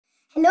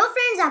Hello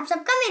friends, आप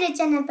सबका मेरे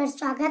चैनल पर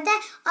स्वागत है।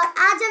 और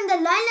आज हम the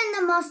lion and the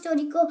mouse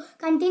story को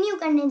कंटिन्यू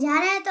करने जा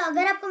रहे हैं। तो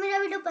अगर आपको मेरा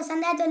वीडियो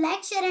पसंद आए तो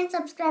लाइक, शेयर एंड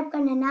सब्सक्राइब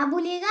करना ना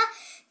भूलिएगा।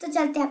 तो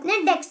चलते हैं अपने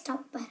डेस्कटॉप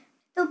पर।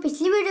 तो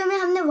पिछली वीडियो में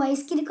हमने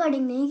वॉइस की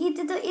रिकॉर्डिंग नहीं की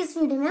थी, तो इस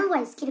वीडियो में हम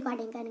वॉइस की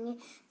रिकॉर्डिंग करेंगे।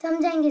 तो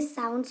हम जाएंगे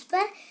साउंड्स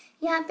पर।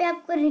 यहाँ पे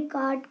आपको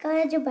रिकॉर्ड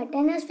का जो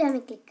बटन है उस पर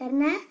हमें क्लिक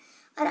करना है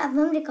और अब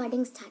हम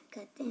रिकॉर्डिंग स्टार्ट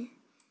करते हैं।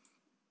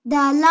 The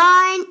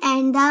lion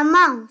and the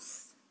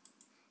mouse.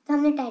 तो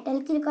हमने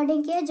टाइटल की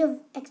रिकॉर्डिंग की है, जो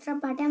एक्स्ट्रा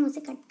पार्ट है हम उसे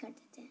कट कर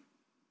देते हैं।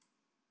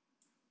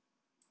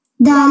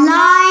 The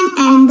lion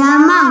and the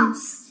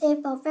mouse से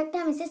परफेक्ट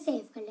है, हम इसे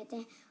सेव कर लेते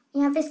हैं।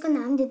 यहाँ पे इसको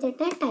नाम दे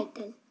देते हैं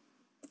टाइटल।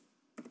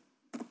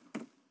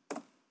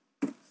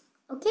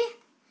 ओके,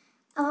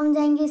 अब हम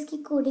जाएंगे इसकी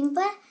कोडिंग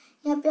पर।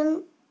 यहाँ पे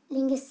हम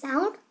लेंगे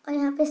साउंड और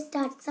यहाँ पे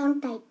start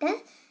sound title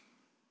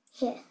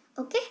here.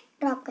 Okay,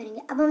 drop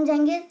करेंगे। अब हम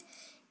जाएंगे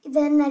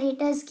इधर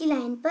नरेटर्स की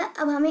लाइन पर।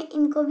 अब हमें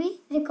इनको भी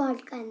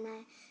रिकॉर्ड करना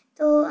है,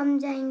 तो हम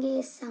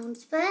जाएंगे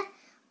साउंड्स पर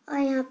और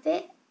यहाँ पे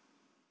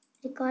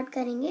रिकॉर्ड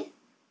करेंगे।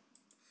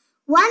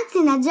 Once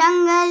in a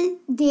jungle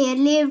there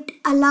lived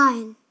a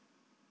lion.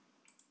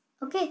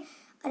 Okay,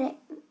 और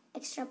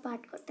एक्स्ट्रा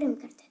पार्ट को ट्रिम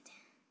कर देते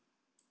हैं।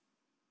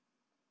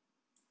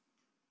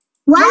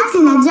 Once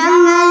in a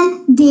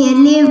jungle there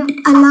lived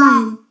a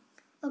lion.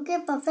 Okay,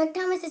 perfect.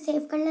 हम इसे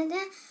सेव कर लेते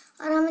हैं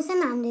और हम इसे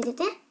नाम दे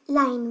देते हैं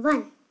लाइन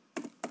 1।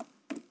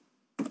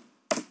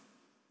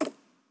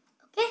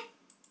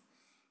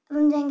 अब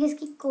हम जाएंगे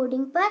इसकी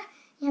कोडिंग पर।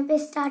 यहाँ पे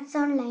start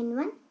sound line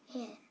 1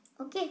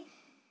 hair. Okay,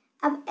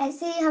 अब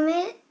ऐसे ही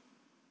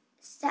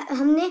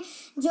हमने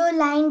जो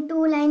लाइन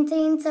 2 लाइन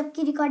 3 इन सब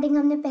की रिकॉर्डिंग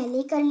हमने पहले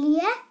ही कर ली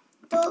है,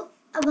 तो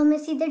अब हमें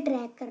सीधे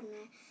ड्रैग करना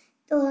है।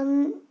 तो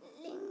हम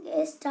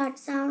लेंगे start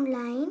sound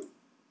line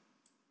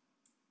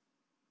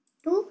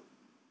 2।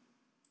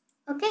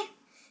 Okay,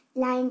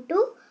 line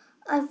 2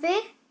 और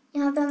फिर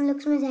यहाँ पे हम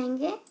लुक्स में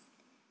जाएंगे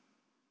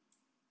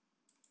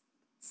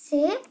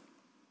सेव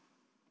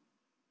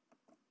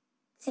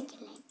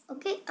सेकेंड लाइन।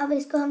 ओके, अब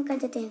इसको हम कर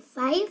देते हैं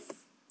 5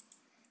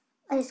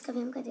 और इसका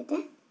भी हम कर देते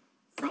हैं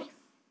 5।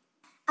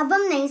 अब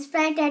हम नई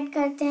स्प्राइट ऐड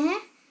करते हैं,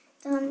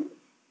 तो हम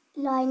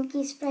लॉयन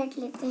की स्प्राइट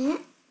लेते हैं।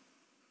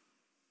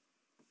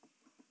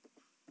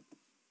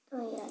 तो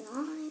ये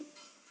लॉयन।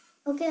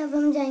 ओके, अब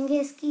हम जाएंगे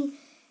इसकी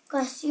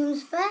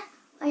कॉस्ट्यूम्स पर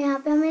और यहाँ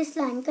पे हमें इस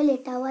लाइन को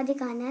लेटा हुआ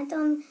दिखाना है। तो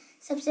हम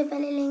सबसे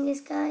पहले लेंगे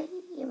इसका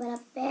ये वाला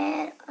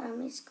पैर और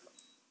हम इसको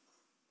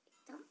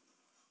एकदम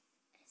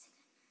ऐसे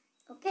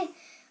करना है। ओके,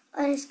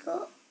 और इसको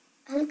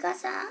हल्का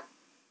सा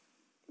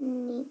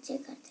नीचे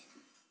कर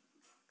देना।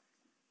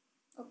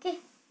 ओके,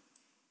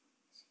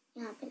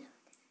 यहाँ पे लगा देना।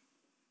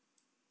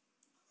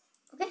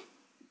 ओके,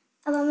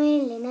 अब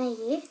हमें लेना है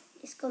ये,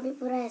 इसको भी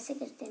पूरा ऐसे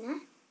कर देना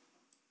है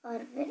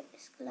और फिर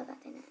इसको लगा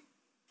देना है।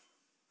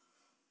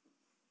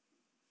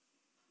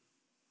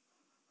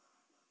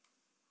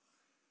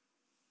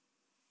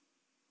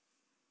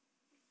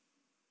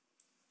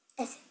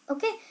 ऐसे।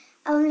 ओके, अब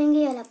हम लेंगे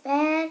ये वाला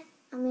पैर,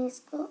 हमें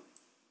इसको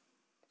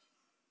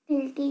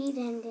टिल्टी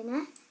रहने देना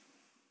है।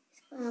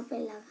 इसको यहाँ पे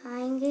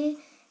लगाएंगे,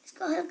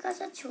 इसको हल्का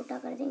सा छोटा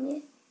कर देंगे।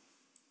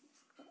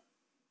 इसको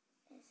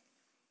ऐसे।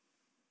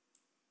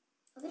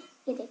 ओके,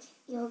 ये देखिए,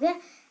 ये हो गया।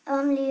 अब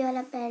हम ये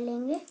वाला पैर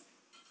लेंगे,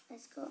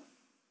 इसको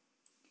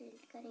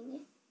डिलीट करेंगे।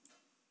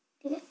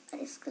 ठीक है, और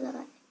इसको लगा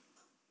देंगे।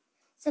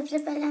 सबसे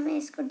पहले हमें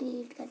इसको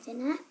डिलीट कर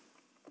देना है।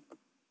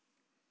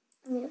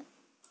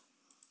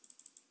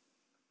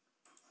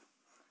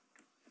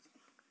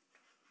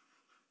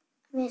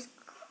 हमें इसको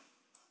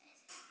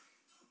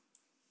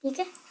ठीक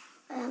है,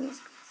 और हम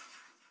इसको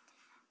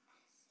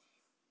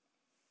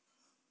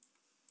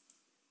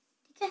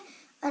ठीक है,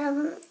 और अब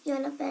हम ये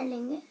वाला पैर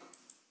लेंगे,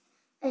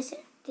 ऐसे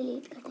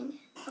डिलीट कर देंगे।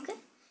 ओके,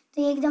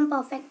 तो ये एकदम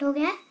परफेक्ट हो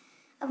गया है।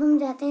 अब हम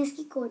जाते हैं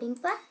इसकी कोडिंग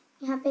पर।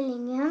 यहाँ पे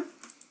लेंगे हम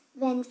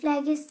व्हेन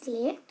फ्लैग इज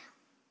सिलेक्ट।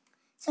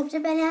 सबसे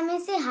पहले हमें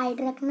इसे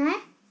हाइड रखना है,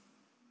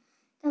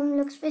 तो हम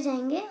लुक्स पे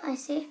जाएंगे और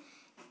ऐसे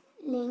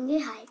लेंगे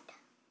हाइड।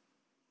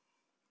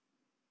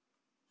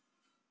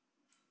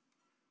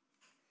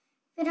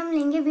 फिर हम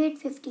लेंगे वेट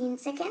 15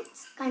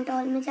 सेकेंड्स।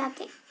 कंट्रोल में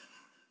जाके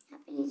यहाँ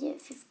पे लीजिए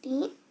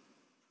 15।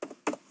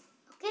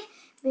 Okay,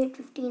 wait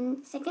 15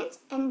 seconds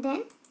and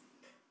then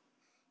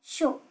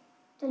show.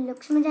 तो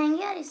लुक्स में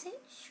जाएंगे और इसे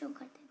शो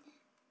कर देते हैं।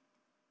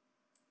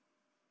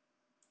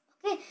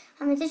 ओके,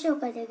 हम इसे शो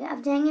कर देंगे।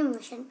 अब जाएंगे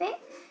मोशन पे,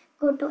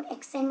 go to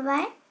x and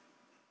Y.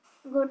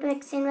 Go to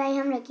x and Y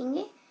हम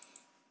रखेंगे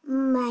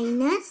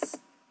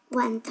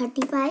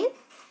 -135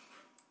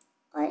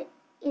 और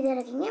इधर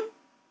रखेंगे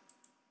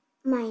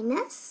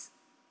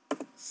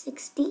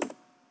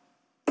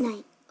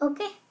 -69।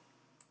 ओके,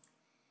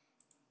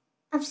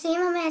 अब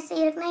सेम हमें ऐसे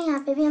ही रखना है। यहाँ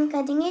पे भी हम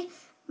कर देंगे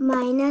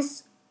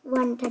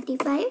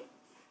 -135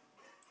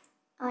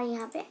 और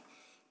यहाँ पे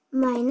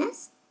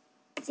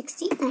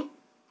 -69।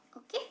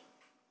 ओके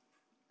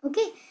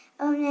ओके,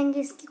 अब हम जाएंगे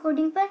इसकी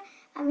कोडिंग पर।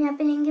 अब यहाँ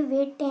पे लेंगे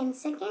वेट 10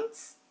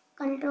 सेकेंड्स।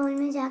 कंट्रोल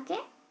में जाके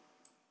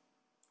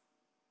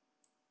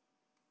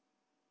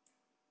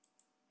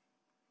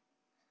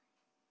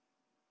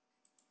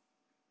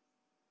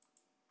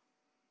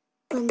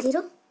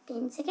 10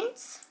 10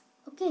 सेकेंड्स।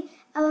 ओके,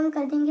 अब हम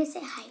कर देंगे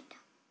इसे हाइट।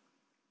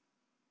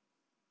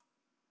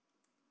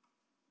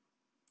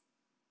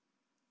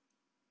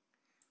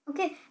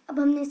 ओके, अब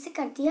हमने इसे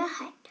कर दिया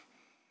हाइट।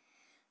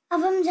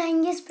 अब हम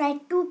जाएंगे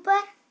स्प्राइट 2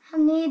 पर।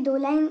 हमने ये 2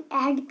 लाइन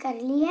ऐड कर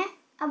ली है,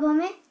 अब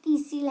हमें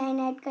तीसरी लाइन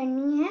ऐड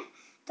करनी है।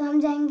 तो हम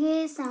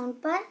जाएंगे साउंड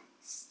पर,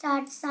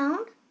 स्टार्ट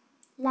साउंड,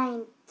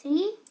 लाइन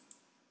 3।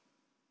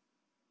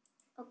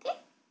 ओके,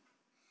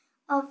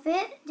 और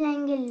फिर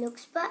जाएंगे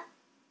लुक्स पर।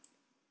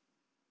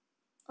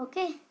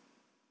 ओके,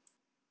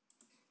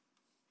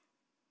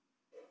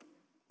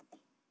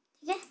 ठीक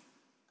है,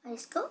 और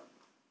इसको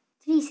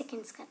 3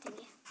 सेकेंड्स कर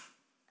देंगे।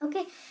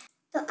 ओके,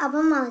 तो अब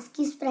हम माउस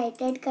की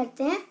स्प्राइट ऐड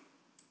करते हैं।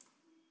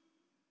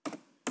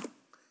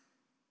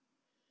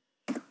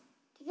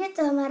 ठीक है,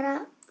 तो हमारा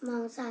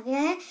माउस आ गया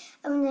है।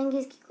 अब हम जाएंगे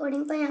इसकी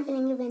कोडिंग पर, यहाँ पे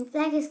लेंगे when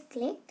flag is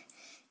clicked,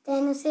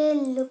 then उसे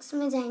लुक्स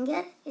में जाएंगे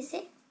और इसे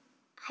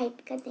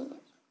हाइड कर देंगे।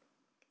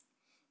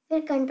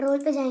 फिर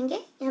कंट्रोल पे जाएंगे,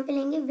 यहाँ पे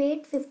लेंगे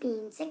वेट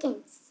 15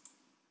 सेकेंड्स।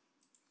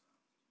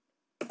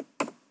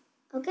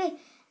 ओके,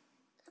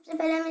 सबसे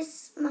पहले हम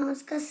इस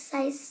माउस का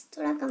साइज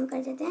थोड़ा कम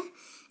कर देते हैं,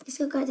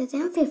 इसको कर देते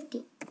हैं हम 50।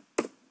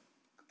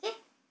 ओके,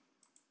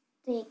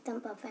 तो एकदम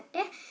परफेक्ट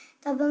है।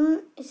 तो अब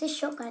हम इसे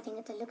शो कर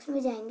देंगे, तो लुक्स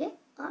में जाएंगे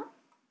और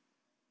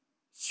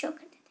शो कर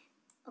देते हैं।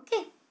 ओके,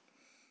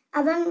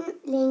 अब हम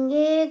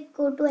लेंगे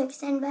go to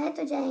x and Y,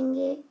 तो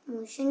जाएंगे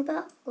मोशन पर,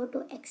 go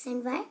to x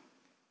and Y, और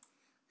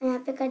यहाँ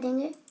पे कर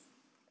देंगे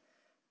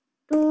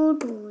 2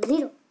 2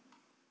 0,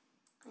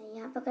 और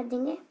यहाँ पर कर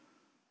देंगे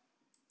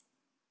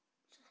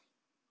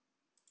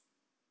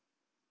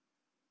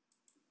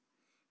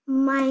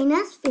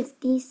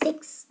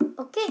 -56।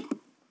 ओके,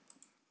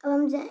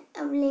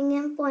 अब लेंगे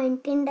हम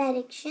पॉइंट इन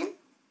डायरेक्शन।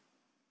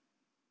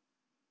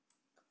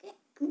 ओके,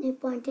 हमने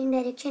पॉइंट इन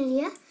डायरेक्शन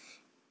लिया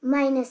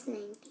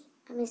 -90,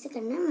 अब इसे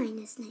करना है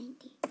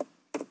 -90।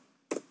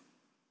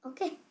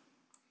 ओके,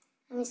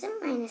 हम इसे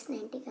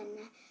 -90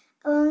 करना है।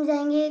 अब हम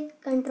जाएंगे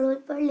कंट्रोल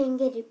पर,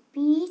 लेंगे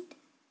रिपीट,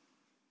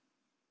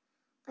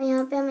 और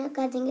यहाँ पे हम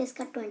कर देंगे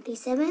इसका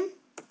 27।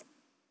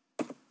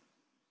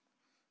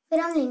 फिर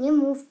हम लेंगे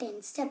मूव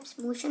 10 स्टेप्स,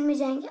 मोशन में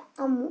जाएंगे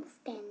और मूव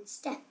 10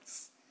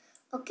 स्टेप्स।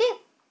 ओके,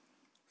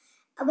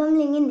 अब हम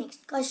लेंगे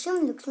नेक्स्ट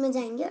कॉस्ट्यूम, लुक्स में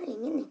जाएंगे और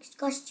लेंगे नेक्स्ट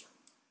कॉस्ट्यूम।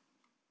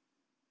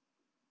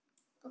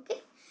 ओके,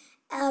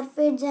 और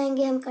फिर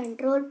जाएंगे हम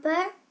कंट्रोल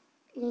पर,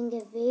 लेंगे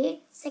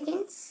wait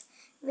seconds,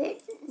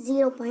 wait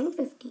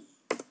 0.15।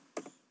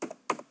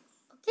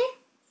 Okay,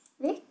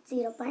 wait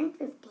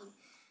 0.15।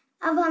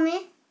 अब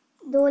हमें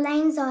 2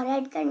 लाइन्स और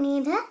ऐड करनी है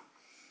इधर,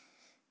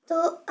 तो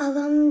अब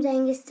हम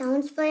जाएंगे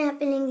साउंड्स पर, यहाँ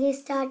पे लेंगे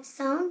start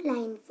sound,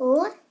 line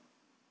 4।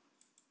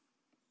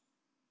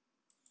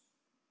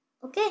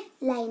 Okay,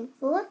 line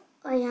 4,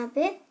 और यहाँ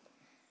पे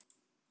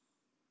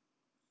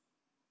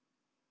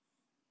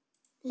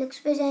लुक्स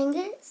पे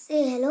जाएंगे,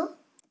 से हेलो।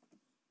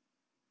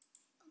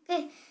 ओके,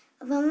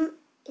 अब हम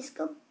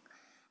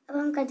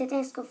कर देते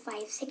हैं इसको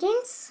 5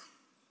 सेकेंड्स।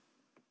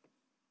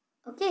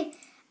 ओके,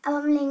 अब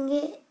हम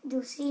लेंगे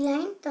दूसरी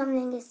लाइन, तो हम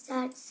लेंगे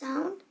स्टार्ट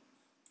साउंड,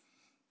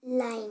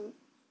 लाइन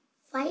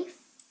 5।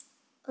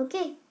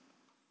 ओके,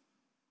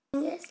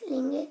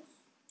 लेंगे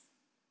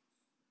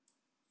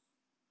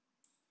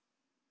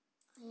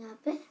यहाँ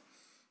पे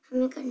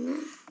हमें करना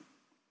है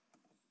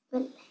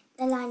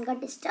द लाइन का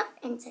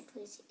डिस्टर्ब एंड सेट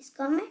फ्रीज,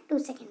 इसको हमें 2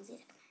 सेकेंड्स ही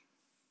रखना है।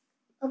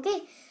 ओके,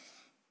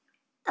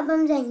 अब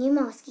हम जाएंगे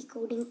माउस की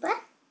कोडिंग पर।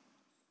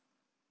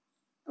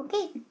 ओके,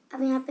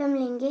 अब यहाँ पे हम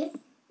लेंगे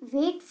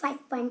वेट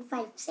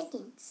 5.5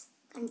 सेकेंड्स,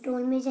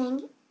 कंट्रोल में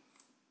जाएंगे,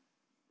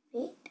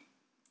 वेट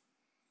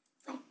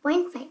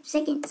 5.5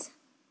 सेकेंड्स।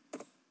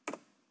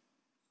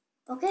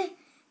 ओके,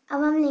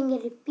 अब हम लेंगे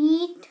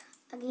रिपीट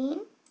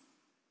अगेन।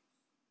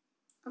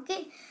 ओके,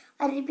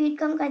 और रिपीट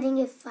को हम कर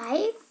देंगे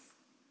 5।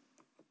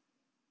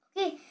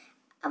 ओके,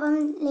 अब हम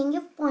लेंगे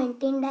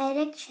पॉइंट इन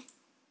डायरेक्शन,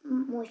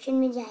 मोशन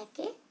में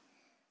जाके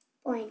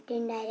पॉइंट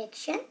इन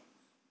डायरेक्शन।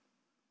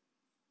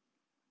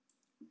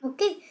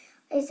 ओके,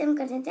 ऐसे हम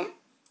कर देते हैं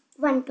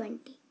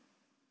 120।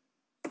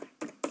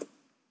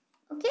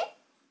 ओके,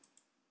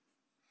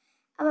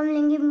 अब हम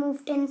लेंगे मूव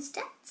 10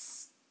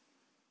 स्टेप्स,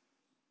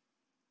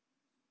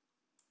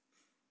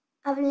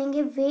 अब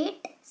लेंगे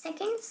wait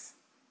seconds,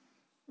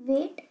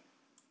 wait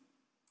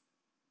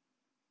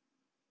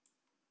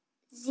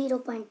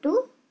 0.2।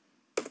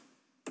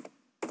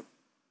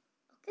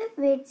 Okay,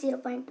 wait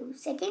 0.2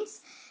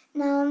 seconds.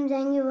 Now हम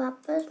जाएंगे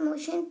वापस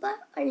मोशन पर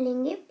और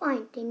लेंगे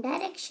पॉइंट इन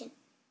डायरेक्शन।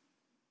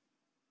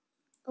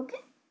 ओके,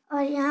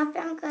 और यहाँ पे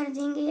हम कर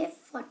देंगे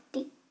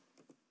 40,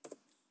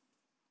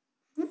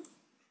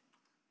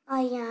 और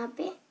यहाँ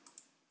पे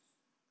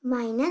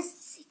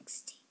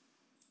 -60,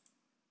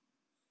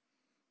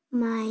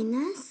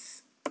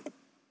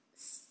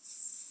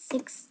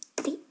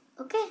 -60।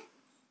 ओके,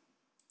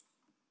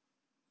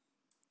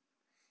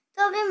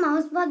 तो अभी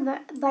माउस बहुत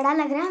बड़ा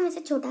लग रहा है, हम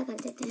इसे छोटा कर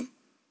देते हैं,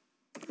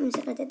 हम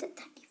इसे कर देते हैं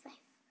 35।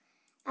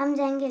 हम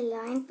जाएंगे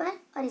लाइन पर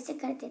और इसे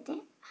कर देते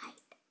हैं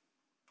हाइट।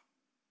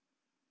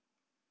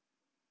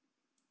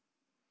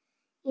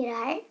 ये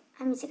हाइट,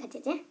 हम इसे कर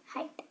देते हैं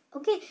हाइट।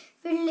 ओके,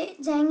 फिर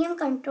जाएंगे हम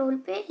कंट्रोल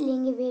पे,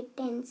 लेंगे वेट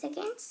 10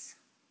 सेकेंड्स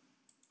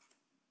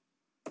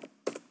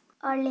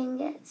और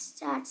लेंगे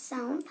start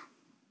sound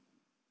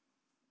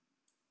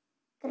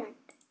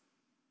current.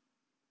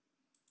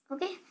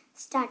 Okay,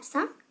 start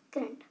sound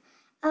current.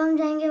 अब हम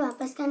जाएंगे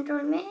वापस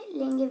कंट्रोल में,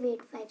 लेंगे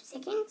वेट 5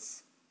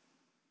 सेकेंड्स।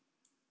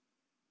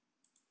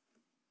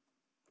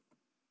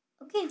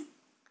 ओके,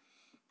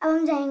 अब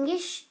हम जाएंगे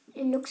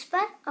लुक्स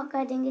पर और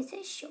कर देंगे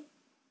इसे शो।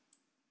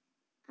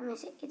 हम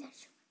इसे इधर शो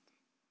करते हैं।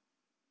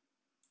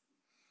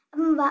 अब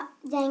हम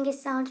जाएंगे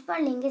साउंड पर,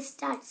 लेंगे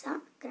स्टार्ट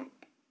साउंड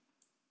करंट।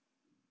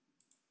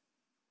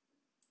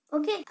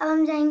 ओके, अब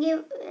हम जाएंगे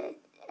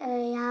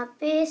यहाँ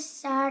पे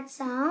स्टार्ट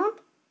साउंड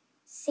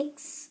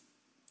 6,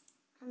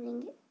 हम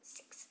लेंगे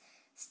 6,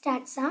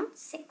 स्टार्ट साउंड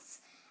 6।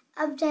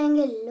 अब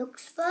जाएंगे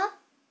लुक्स पर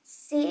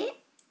से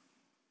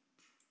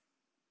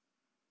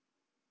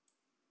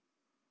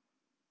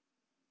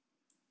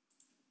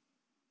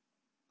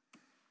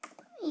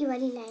ये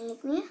वाली लाइन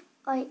लिखनी है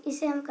और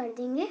इसे हम कर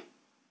देंगे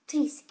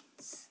 3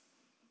 सेकेंड्स।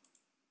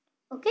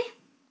 ओके,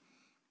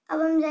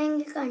 अब हम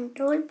जाएंगे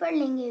कंट्रोल पर,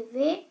 लेंगे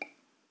वेट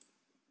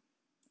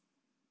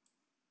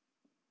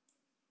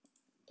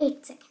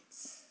 8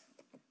 सेकेंड्स।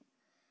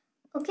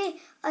 ओके,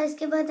 और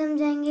इसके बाद हम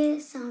जाएंगे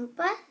साउंड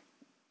पर,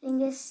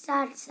 लेंगे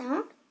start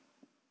sound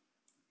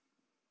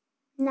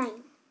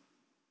 9,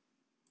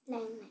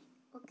 line 9।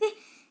 Okay,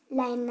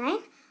 line 9।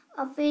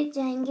 और फिर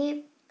जाएंगे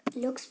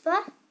लुक्स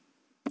पर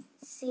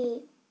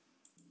से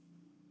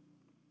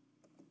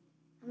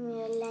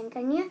हमें लाइन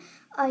करनी है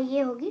और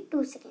ये होगी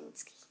 2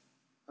 सेकेंड्स की।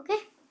 ओके,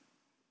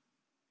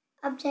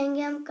 अब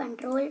जाएंगे हम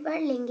कंट्रोल पर,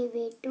 लेंगे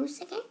वेट 2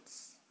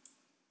 सेकेंड्स।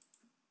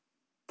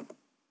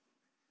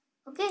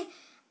 ओके,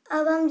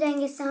 अब हम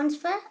जाएंगे साउंड्स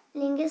पर,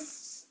 लेंगे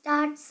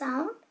start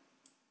sound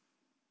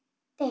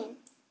 10।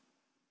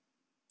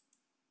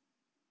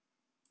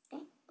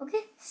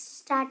 Okay,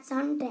 start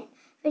sound 10।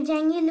 फिर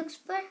जाएंगे लुक्स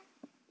पर,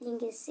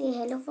 लेंगे से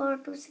हेलो फॉर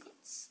 2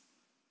 सेकेंड्स।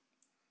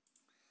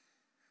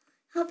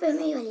 यहाँ पे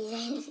हमें ये वाली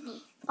लाइन लिखनी है,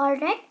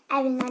 alright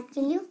I will not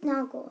kill you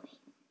now go away.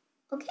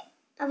 Okay,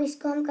 अब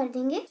इसको हम कर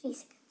देंगे 3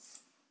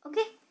 सेकेंड्स।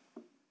 ओके,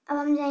 अब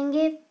हम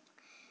जाएंगे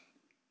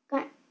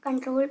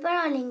कंट्रोल पर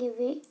और लेंगे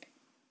वेट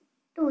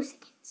 2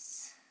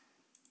 सेकेंड्स।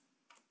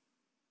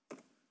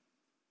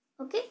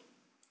 ओके,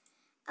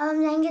 अब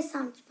हम जाएंगे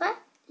साउंड पर,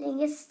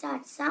 लेंगे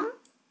स्टार्ट साउंड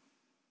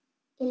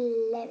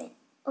 11।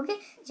 ओके,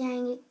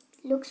 जाएंगे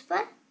लुक्स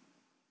पर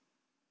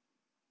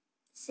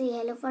से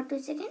हेलो फॉर 2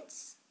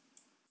 सेकेंड्स,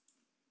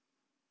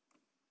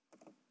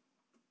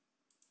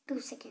 2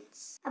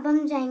 सेकेंड्स। अब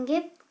हम जाएंगे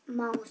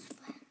माउस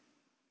पर,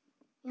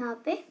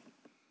 यहाँ पे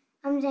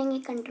हम जाएंगे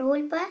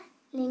कंट्रोल पर,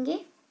 लेंगे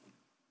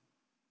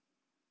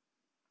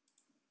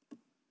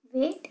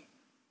wait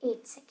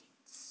 8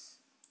 seconds.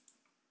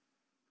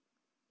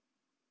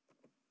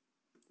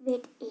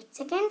 Wait 8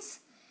 seconds.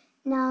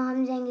 Now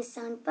हम जाएंगे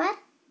साउंड पर,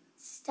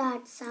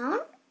 स्टार्ट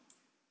साउंड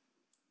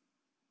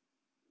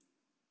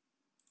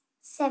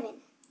 7,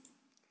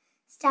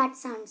 स्टार्ट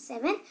साउंड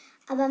 7।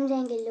 अब हम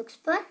जाएंगे लुक्स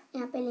पर,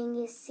 यहाँ पे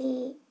लेंगे से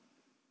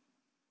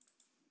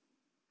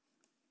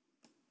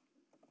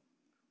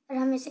और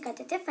हम इसे कर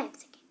देते हैं 5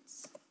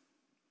 सेकेंड्स।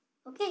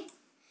 ओके,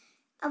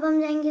 अब हम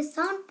जाएंगे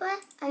साउंड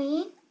पर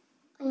अगेन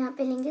और यहाँ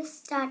पे लेंगे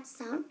स्टार्ट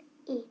साउंड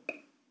 8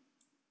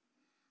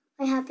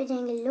 और यहाँ पे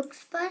जाएंगे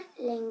लुक्स पर,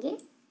 लेंगे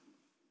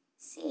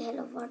से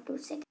हेलो फॉर 2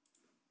 सेकेंड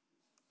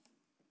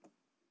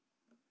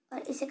और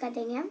इसे कर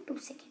देंगे हम 2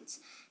 सेकेंड्स।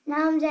 ना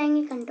हम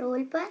जाएंगे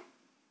कंट्रोल पर,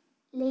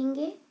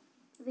 लेंगे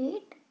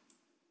वेट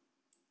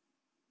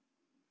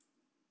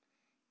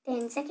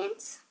 10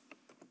 सेकेंड्स।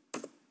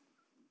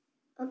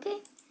 ओके,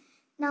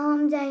 नाउ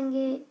हम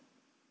जाएंगे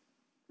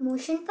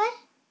मोशन पर,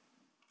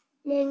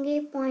 लेंगे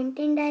पॉइंट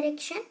इन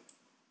डायरेक्शन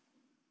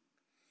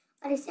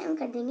और इसे हम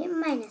कर देंगे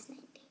 -90।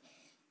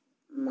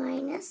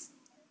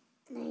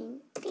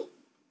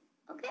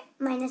 ओके,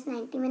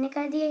 -90 मैंने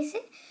कर दिया इसे।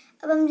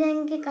 अब हम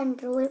जाएंगे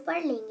कंट्रोल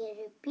पर, लेंगे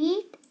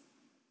रिपीट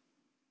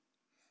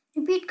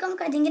को हम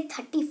कर देंगे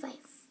 35।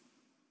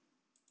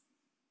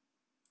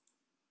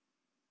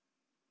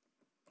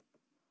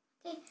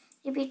 ओके,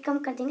 रिपीट को हम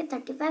कर देंगे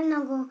 35। ना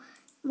गो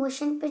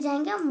मोशन पे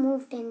जाएंगे और मूव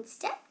 10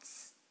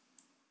 स्टेप्स।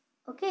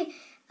 ओके,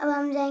 अब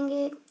हम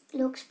जाएंगे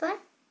लुक्स पर,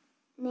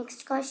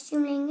 नेक्स्ट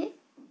कॉस्ट्यूम लेंगे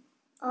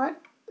और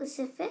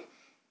उसे फिर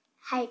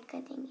हाइड कर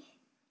देंगे,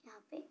 यहाँ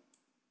पे हाइड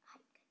कर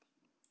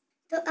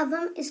देंगे। तो अब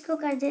हम इसको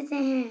कर देते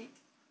हैं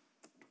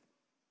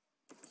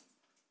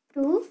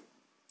 2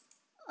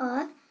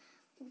 और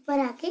ऊपर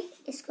आके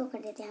इसको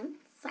कर देते हैं हम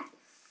 5।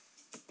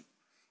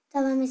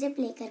 तब हम इसे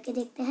प्ले करके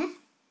देखते हैं।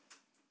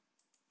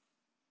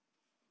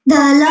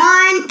 The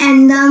Lion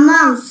and the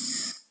Mouse.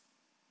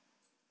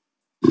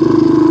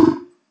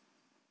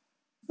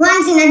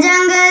 Once in a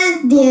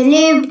jungle, there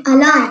lived a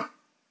lion.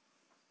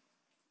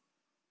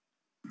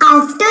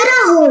 After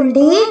a whole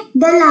day,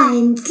 the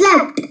lion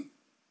slept.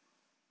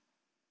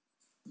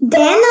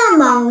 Then a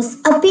mouse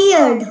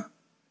appeared.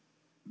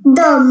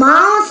 The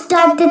mouse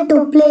started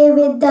to play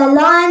with the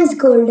lion's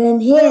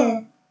golden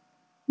hair.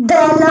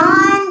 The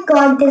lion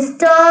got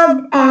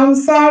disturbed and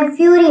said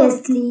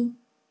furiously,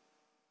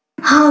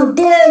 How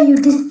dare you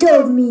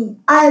disturb me?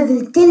 I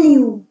will kill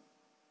you.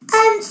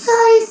 I'm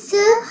sorry,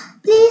 sir.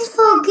 Please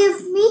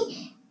forgive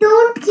me.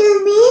 Don't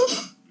kill me.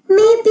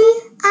 Maybe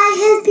I'll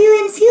help you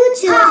in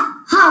future.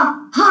 Ha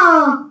ha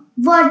ha!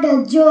 What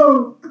a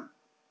joke.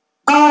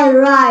 All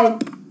right,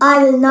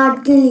 I will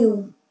not kill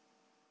you.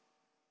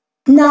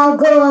 Now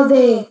go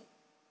away.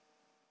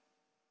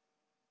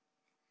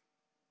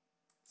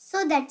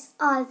 So that's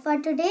all for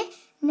today.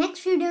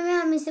 Next video में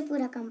हम इसे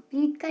पूरा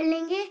complete कर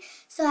लेंगे.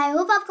 सो I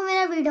hope आपको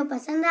मेरा video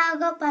पसंद आया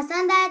होगा.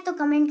 पसंद आया तो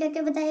कमेंट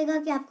करके बताइएगा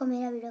कि आपको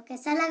मेरा वीडियो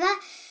कैसा लगा.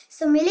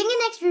 सो मिलेंगे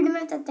नेक्स्ट वीडियो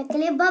में. तब तक के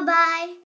लिए बाय बाय.